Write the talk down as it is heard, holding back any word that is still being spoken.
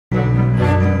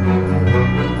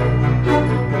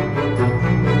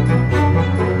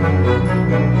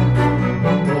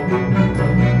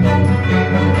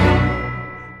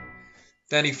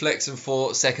Danny Flexen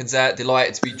for Seconds Out.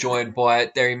 Delighted to be joined by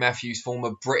Derry Mathews,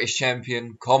 former British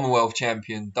champion, Commonwealth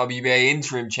champion, WBA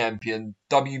interim champion,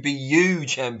 WBU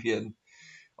champion.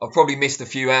 I've probably missed a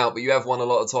few out, but you have won a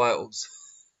lot of titles.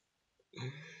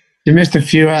 You missed a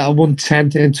few. I won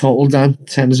 10 in total, Dan.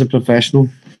 10 as a professional.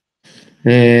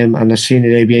 And a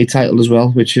senior ABA title as well,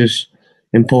 which is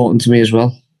important to me as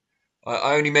well.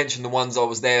 I only mentioned the ones I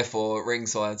was there for at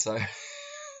ringside, so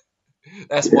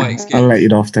that's my excuse. I'll let you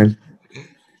off then.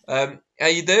 How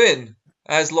you doing?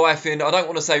 How's life in, I don't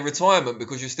want to say retirement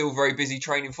because you're still very busy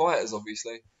training fighters,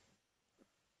 obviously.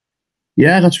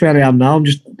 Yeah, that's where I am now.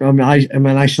 I'm in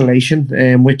isolation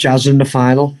with Jazza in the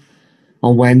final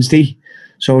on Wednesday.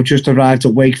 So I just arrived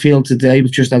at Wakefield today.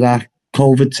 We've just had our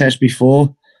COVID test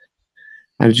before.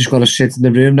 I've just got to sit in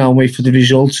the room now and wait for the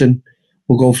results, and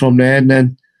we'll go from there. And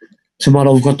then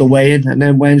tomorrow we've got the weigh-in, and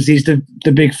then Wednesday's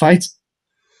the big fight.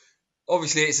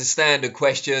 Obviously, it's a standard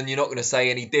question. You're not going to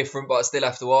say any different, but I still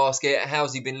have to ask it.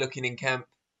 How's he been looking in camp?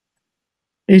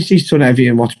 He's done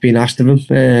everything what's been asked of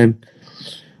him.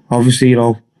 Obviously, you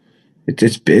know,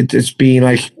 it's been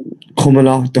like coming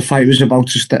off. The fight was about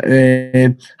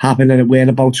to happen, and it weren't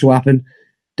about to happen.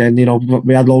 Then, you know,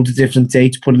 we had loads of different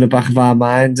dates put in the back of our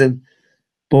minds,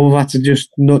 but we've had to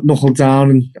just knuckle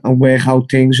down and work out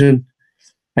things, and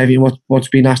everything what's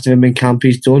been asked of him in camp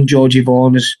he's done. Georgie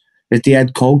Vaughan is the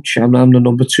head coach. I'm the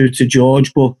number 2 to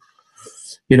George, but,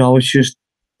 you know, it's just,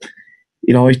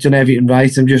 you know, he's done everything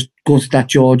right. I'm just gutted that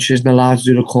George isn't allowed to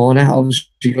do the corner, obviously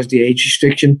because the age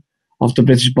restriction of the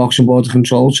British Boxing Board of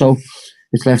Control, so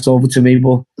it's left over to me,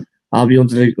 but I'll be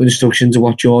under the instructions of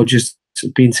what George has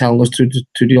been telling us through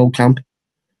the old camp.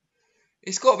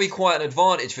 It's got to be quite an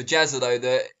advantage for Jazza, though,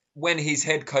 that when his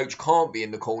head coach can't be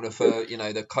in the corner for, you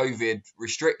know, the COVID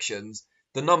restrictions,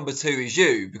 the number 2 is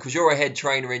you, because you're a head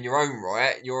trainer in your own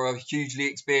right. You're a hugely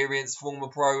experienced former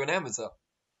pro and amateur.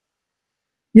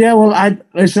 Yeah, well, I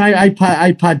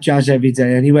pad Jazz every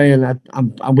day anyway, and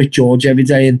I'm with George every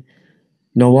day, and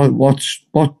you know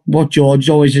what George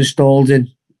always installed in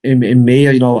me.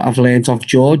 You know, I've learned off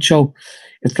George, so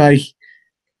it's like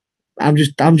I'm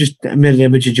just a mirror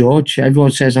image of George.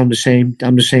 Everyone says I'm the same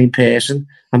person.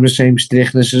 I'm the same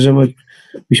strictness as him.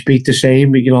 We speak the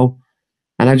same, you know.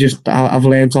 And I've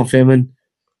learned off him, and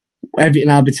everything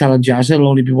I'll be telling Jazz will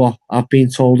only be what I've been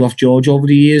told off George over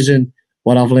the years, and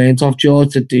what I've learned off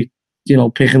George, you know,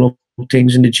 picking up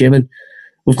things in the gym, and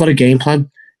we've got a game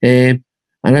plan. And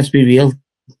let's be real,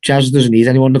 Jazz doesn't need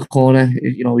anyone in the corner.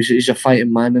 You know, he's a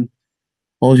fighting man, and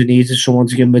all he needs is someone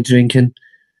to give him a drink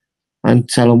and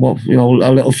tell him what, you know,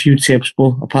 a little few tips.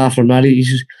 But apart from that,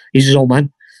 he's his own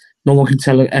man. No one can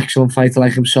tell an excellent fighter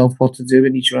like himself what to do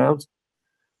in each round.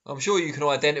 I'm sure you can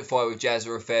identify with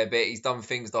Jazza a fair bit. He's done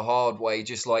things the hard way,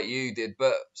 just like you did.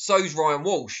 But so's Ryan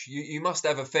Walsh. You must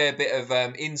have a fair bit of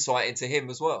insight into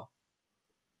him as well.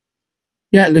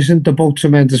 Yeah, listen, they're both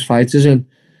tremendous fighters, and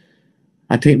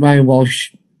I think Ryan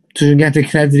Walsh doesn't get the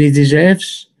credit he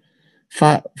deserves.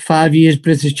 5 years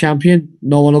British champion,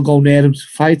 no one will go near him to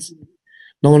fight.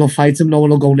 No one will fight him, no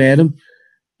one will go near him.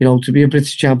 You know, to be a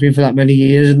British champion for that many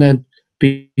years and then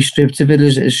be stripped of it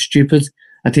is stupid.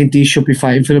 I think they should be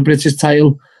fighting for a British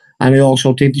title, and I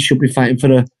also think they should be fighting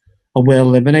for a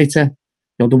world eliminator. You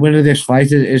know, the winner of this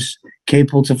fight is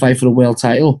capable to fight for a world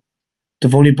title.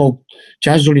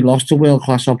 Jazz only lost to world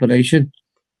class operation.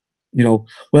 You know,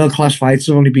 world class fighters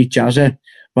only beat Jazza.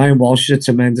 Ryan Walsh is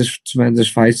a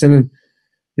tremendous fighter, and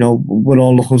you know, we're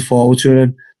all looking forward to it.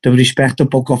 And the respect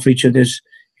that both got for each other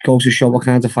goes to show what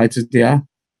kind of fighters they are.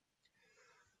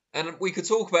 And we could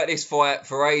talk about this fight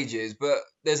for ages, but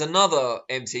there's another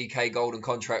MTK Golden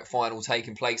Contract final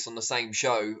taking place on the same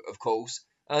show, of course.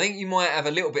 And I think you might have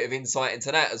a little bit of insight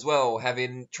into that as well,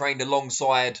 having trained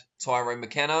alongside Tyrone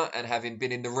McKenna and having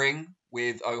been in the ring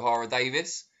with Ohara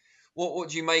Davies. What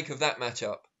do you make of that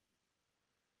matchup?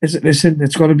 Listen,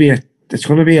 it's going to be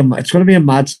a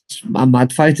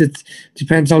mad fight. It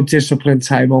depends how disciplined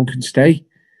Tyrone can stay.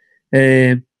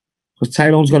 Because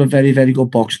Tyrone's got a very, very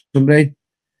good boxing brain.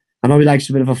 I know he likes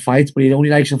a bit of a fight, but he only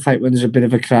likes a fight when there's a bit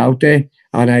of a crowd there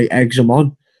and I eggs him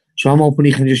on. So I'm hoping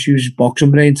he can just use his boxing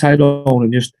brain, Tyrone,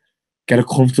 and just get a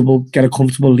comfortable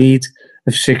lead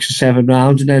of 6 or 7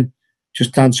 rounds, and then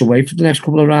just dance away for the next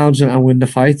couple of rounds and win the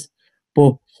fight.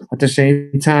 But at the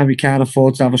same time, we can't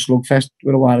afford to have a slugfest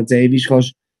with Ohara Davies,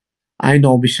 because I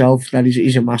know myself that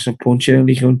he's a massive puncher and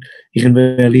he can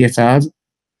really hit hard.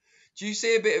 Do you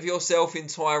see a bit of yourself in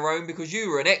Tyrone? Because you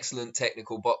were an excellent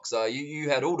technical boxer. You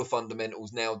had all the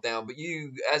fundamentals nailed down, but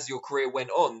you, as your career went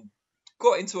on,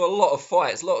 got into a lot of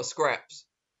fights, a lot of scraps.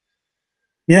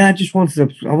 Yeah, I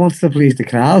wanted to please the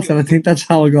crowd, and I think that's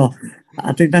how I got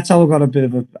I think that's how I got a bit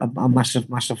of a massive,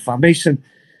 massive fan base. And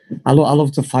I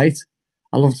love to fight.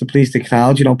 I love to please the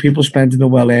crowd. You know, people spending the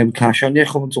well-earned cash on you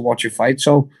coming to watch you fight.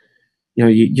 So, you know,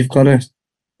 you've got to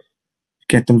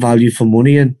get them value for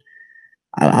money. And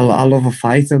I love a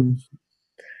fight. And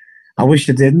I wish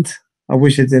I didn't. I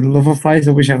wish I didn't love a fight.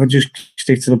 I wish I could just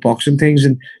stick to the boxing things.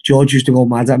 And George used to go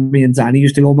mad at me, and Danny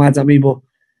used to go mad at me. But,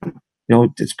 you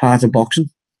know, it's part of boxing.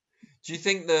 Do you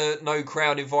think the no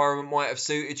crowd environment might have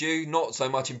suited you? Not so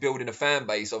much in building a fan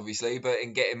base, obviously, but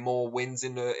in getting more wins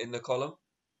in the column.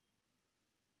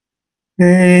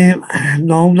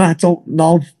 No, I don't.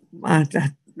 No,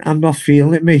 I'm not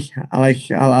feeling it. Me, I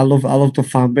love the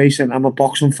fan base, and I'm a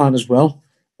boxing fan as well.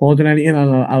 More than anything,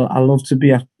 and I love to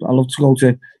be. I love to go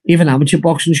to even amateur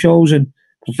boxing shows and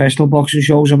professional boxing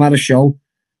shows. I'm at a show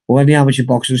when the amateur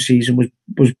boxing season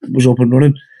was up and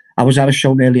running. I was at a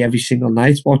show nearly every single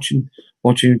night watching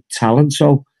talent.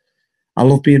 So I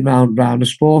love being around the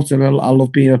sport, and I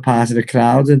love being a part of the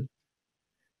crowd. And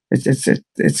it's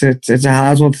a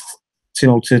hard one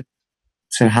to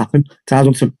happen. It's hard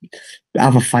one to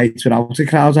have a fight without the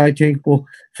crowd, I think. But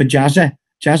for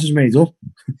Jazza's made up.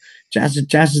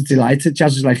 Jazza's delighted.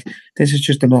 Jazza's like, this is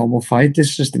just a normal fight.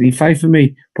 This is a street fight for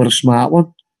me, but a smart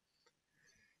one.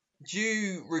 Do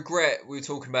you regret, we were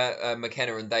talking about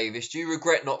McKenna and Davies, do you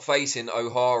regret not facing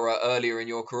Ohara earlier in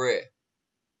your career?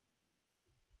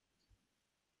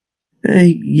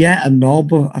 Yeah and no,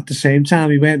 but at the same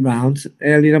time, he went round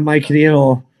earlier in my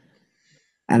career,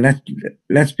 and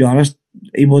let's be honest,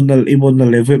 he wouldn't have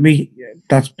lived with me.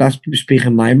 That's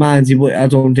speaking my mind. I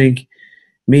don't think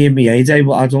me and my age, I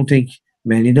don't think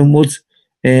many of them would.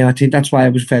 I think that's why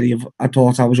I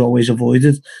thought I was always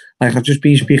avoided. Like, I've just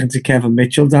been speaking to Kevin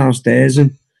Mitchell downstairs,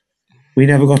 and we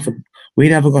never got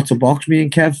to box, me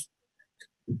and Kev.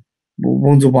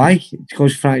 Wonder why?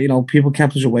 Because, you know, people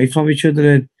kept us away from each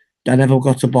other, and I never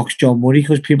got to box John Murray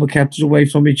because people kept us away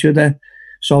from each other.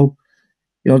 So,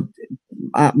 you know,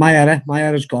 my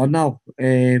era's gone now.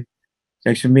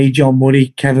 Like, for me, John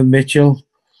Murray, Kevin Mitchell,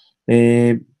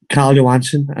 Carl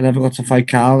Johansson. I never got to fight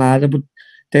Carl either, but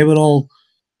they were all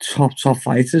top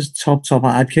fighters, top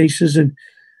hard cases, and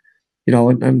you know,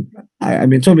 and I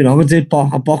mean, don't be wrong,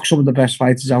 I boxed some of the best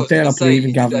fighters out there. I believe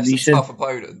in Gavin Rees. Tough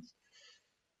opponents.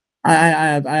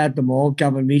 I had them all: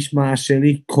 Gavin Rees,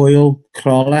 Marsili, Coyle,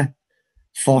 Crawler,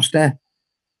 Foster,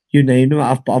 you name them.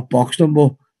 I've boxed them,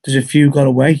 but there's a few got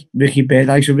away. Ricky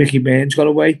Burns got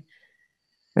away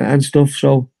and stuff.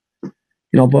 So, you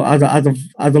know, but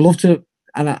I'd love to,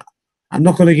 and I'm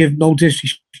not going to give no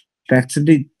disrespect to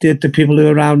the people who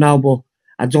are around now, but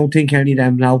I don't think any of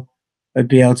them now would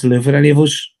be able to live with any of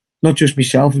us. Not just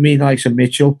myself. I mean, like some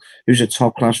Mitchell, who's a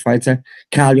top class fighter,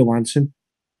 Carl Johansson.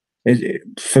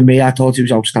 For me, I thought he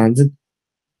was outstanding.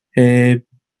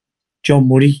 John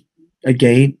Murray,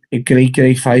 again, a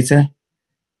great fighter.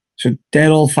 So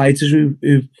they're all fighters who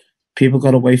people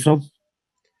got away from.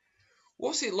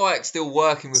 What's it like still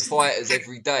working with fighters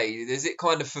every day? Does it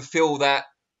kind of fulfill that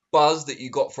buzz that you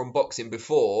got from boxing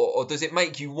before, or does it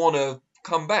make you want to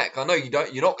come back? I know you're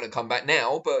not going to come back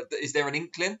now, but is there an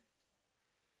inkling?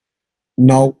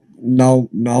 No.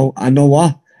 I know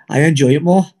what, I enjoy it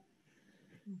more.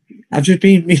 I've just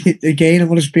been, again, I'm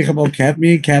going to speak about Kev.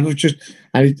 Me and Kev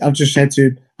I've just said to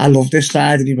him, I love this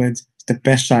side, and he went, it's the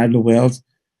best side in the world.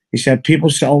 He said, people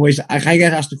always, I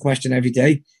get asked the question every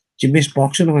day, do you miss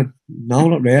boxing? I went, no,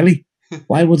 not really.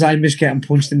 Why would I miss getting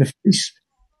punched in the face?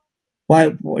 Why,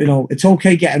 you know, it's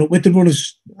okay getting up with the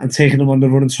runners and taking them on the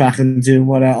running track and doing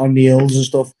whatever on the hills and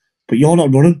stuff, but you're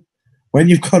not running. When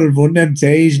you've got to run them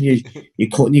days and you're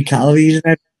cutting your calories and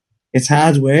everything, it's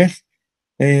hard work.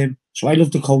 So I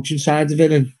love the coaching side of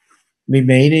it, and my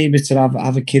main aim is to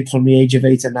have a kid from the age of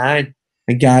 8 or 9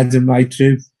 and guide them right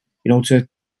through, you know, to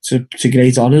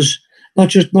great honours. Not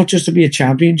just to be a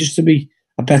champion, just to be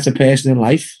a better person in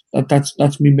life. That's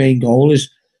my main goal. Is,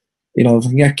 you know, if I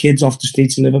can get kids off the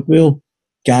streets of Liverpool,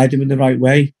 guide them in the right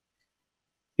way,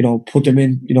 you know, put them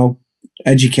in, you know,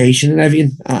 education and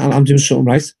everything, I'm doing something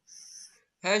right.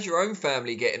 How's your own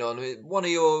family getting on? One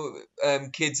of your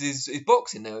kids is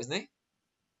boxing now, isn't he?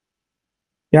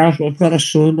 Yeah, I've got a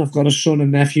son, a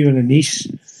nephew and a niece,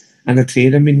 and the three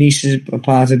of them. My niece is a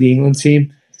part of the England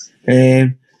team.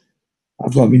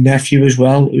 I've got my nephew as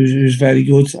well, who's very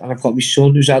good, and I've got my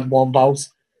son who's had one bout,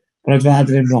 but I'd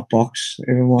rather him not box, if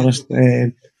I'm honest.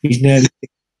 He's nearly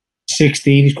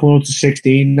 16, he's coming up to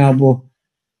 16 now, but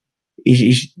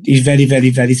he's very, very,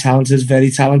 very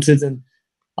talented, and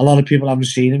a lot of people haven't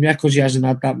seen him yet because he hasn't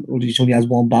had that, well, he's only had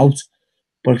one bout,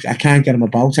 but I can't get him a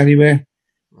bout anywhere.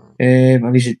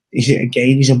 And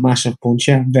he's a massive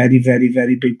puncher, very, very,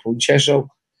 very big puncher. So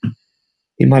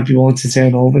he might be wanting to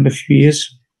turn over in a few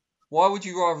years. Why would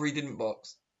you rather he didn't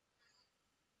box?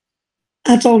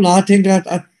 I don't know. I think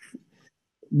that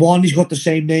one, he's got the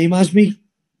same name as me.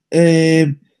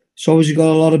 So has he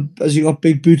got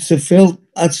big boots to fill?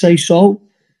 I'd say so.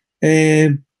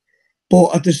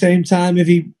 But at the same time, if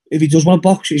he does want to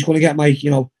box, he's going to get my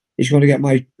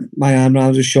arm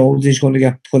around his shoulder. He's going to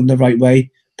get put in the right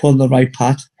way, put in the right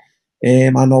path.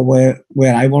 I know where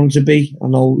I want him to be. I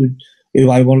know who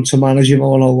I want to manage him.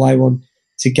 I know who I want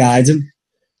to guide him.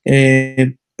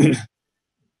 And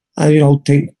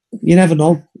think you never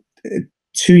know.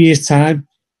 2 years time,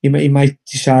 he might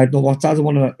decide, no, what I don't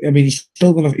want to. I mean, he's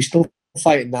still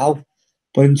fighting now,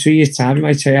 but in 2 years time, he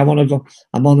might say, I'm on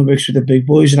the mix with the big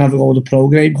boys and have a go with the pro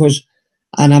game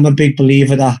and I'm a big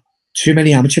believer that too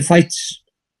many amateur fights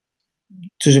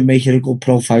doesn't make you a good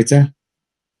pro fighter.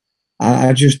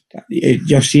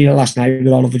 You've seen it last night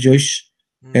with Oliver Joyce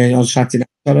on Saturday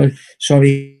night.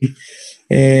 Sorry,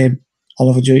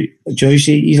 Oliver Joyce.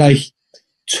 He's like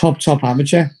top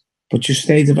amateur, but just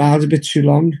stayed around a bit too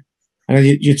long. And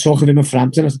you're talking to him at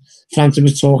Frampton. Frampton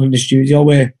was talking in the studio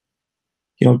where,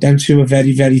 them two were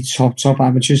very, very top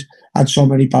amateurs, had so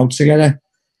many bouts together.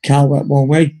 Cal went one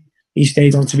way. He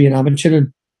stayed on to be an amateur,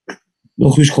 and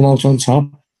look who's come out on top.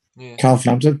 Yeah. Cal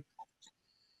Frampton.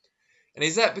 And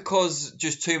is that because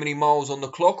just too many miles on the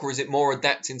clock, or is it more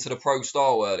adapting to the pro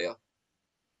style earlier?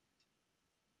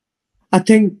 I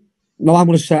think no. I'm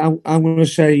going to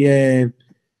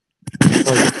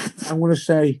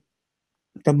say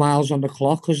the miles on the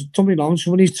clock, because don't be wrong,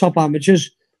 some of these top amateurs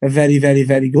are very, very,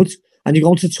 very good. And you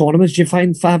go to tournaments, you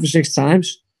find 5 or 6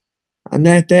 times, and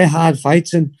they're hard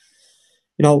fights. And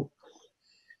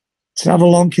to have a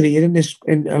long career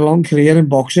in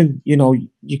boxing,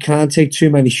 you can't take too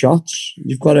many shots.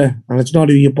 You've got to, and it's not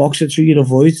who you box, it's who you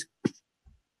avoid.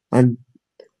 And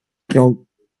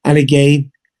and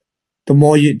again,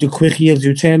 the quicker you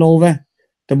do turn over,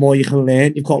 the more you can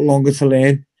learn. You've got longer to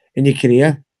learn in your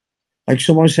career. Like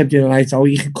someone said the other night,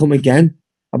 you can come again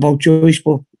about Joyce,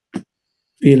 but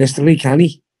realistically, can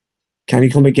he? Can he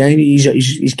come again?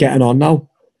 He's getting on now.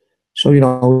 So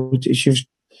it's just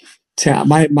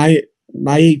my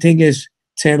thing is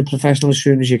turn professional as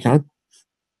soon as you can.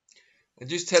 And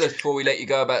just tell us before we let you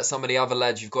go about some of the other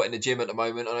lads you've got in the gym at the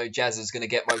moment. I know Jazza's going to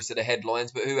get most of the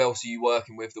headlines, but who else are you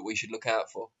working with that we should look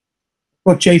out for?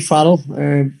 Got Jay Farrell,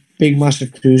 big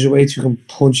massive cruiserweight who can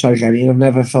punch like anything. I've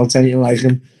never felt anything like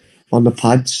him on the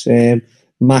pads.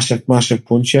 Massive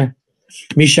puncher.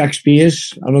 Mishak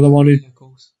Spears, another one who,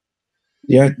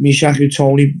 Mishak, who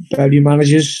Tony Bellew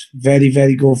manages, very,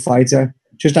 very good fighter.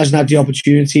 Just hasn't had the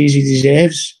opportunities he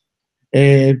deserves.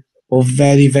 But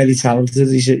very, very talented.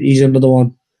 He's another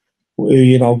one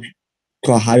who,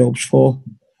 got high hopes for.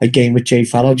 Again with Jay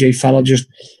Farrell. Jay Farrell just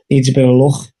needs a bit of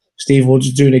luck. Steve Woods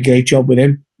is doing a great job with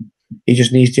him. He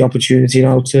just needs the opportunity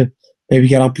now to maybe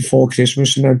get out before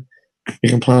Christmas, and then we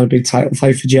can plan a big title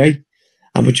fight for Jay.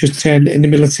 And we're just in the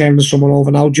middle of turning someone over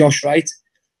now, Josh Wright,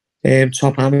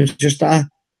 top amateur star,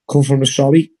 come from the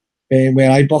Surrey,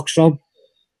 where I box from.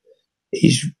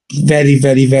 He's very,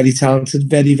 very, very talented,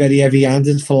 very, very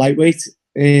heavy-handed for lightweight.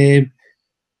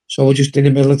 So we're just in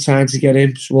the middle of trying to get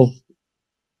him. So we're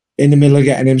in the middle of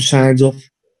getting him signed up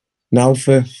now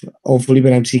for hopefully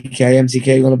with MTK.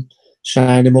 MTK going to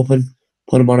sign him up and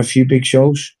put him on a few big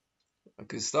shows.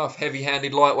 Good stuff.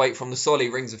 Heavy-handed lightweight from the Solly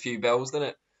rings a few bells, doesn't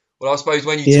it? Well, I suppose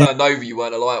when you turned over, you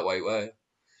weren't a lightweight, were you?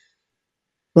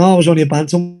 No, I was only a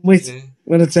bantamweight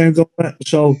when I turned over.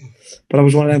 So, but I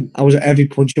was one of them. I was a heavy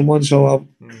punching one, so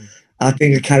I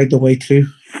think I carried the weight through.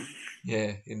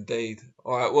 Yeah, indeed.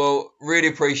 All right, well, really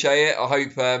appreciate it. I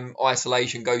hope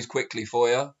isolation goes quickly for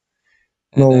you.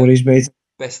 And, no worries, mate.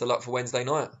 Best of luck for Wednesday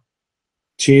night.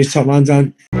 Cheers, top man,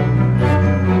 Dan.